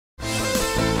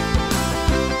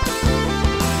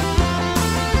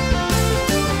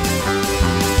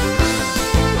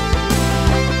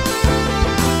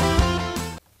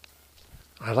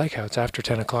I like how it's after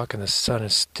 10 o'clock and the sun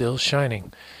is still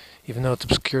shining. Even though it's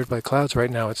obscured by clouds right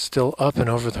now, it's still up and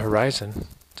over the horizon.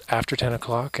 It's after 10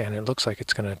 o'clock and it looks like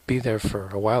it's going to be there for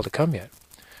a while to come yet.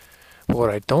 But what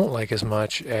I don't like as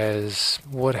much as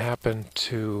what happened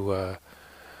to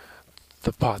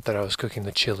the pot that I was cooking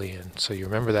the chili in. So you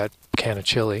remember that can of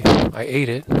chili? I ate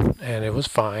it and it was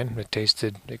fine. It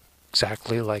tasted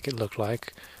exactly like it looked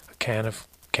like a can of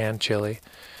canned chili.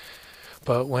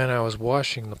 But when I was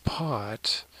washing the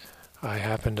pot, I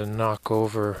happened to knock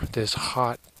over this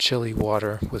hot chili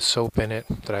water with soap in it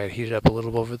that I had heated up a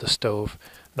little over the stove,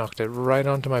 knocked it right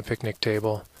onto my picnic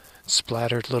table,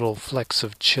 splattered little flecks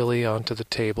of chili onto the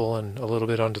table and a little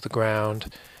bit onto the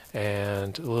ground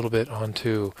and a little bit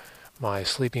onto my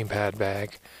sleeping pad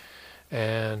bag.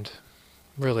 And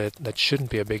really, that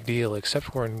shouldn't be a big deal,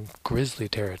 except we're in grizzly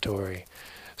territory.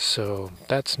 So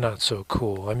that's not so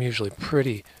cool. I'm usually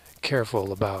pretty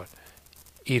careful about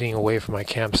eating away from my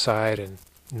campsite and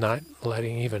not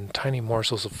letting even tiny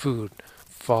morsels of food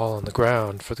fall on the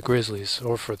ground for the grizzlies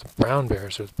or for the brown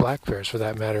bears or the black bears for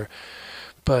that matter.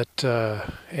 But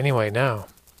anyway, now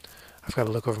I've got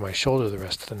to look over my shoulder the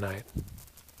rest of the night.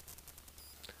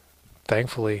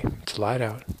 Thankfully, it's light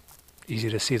out. Easy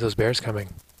to see those bears coming.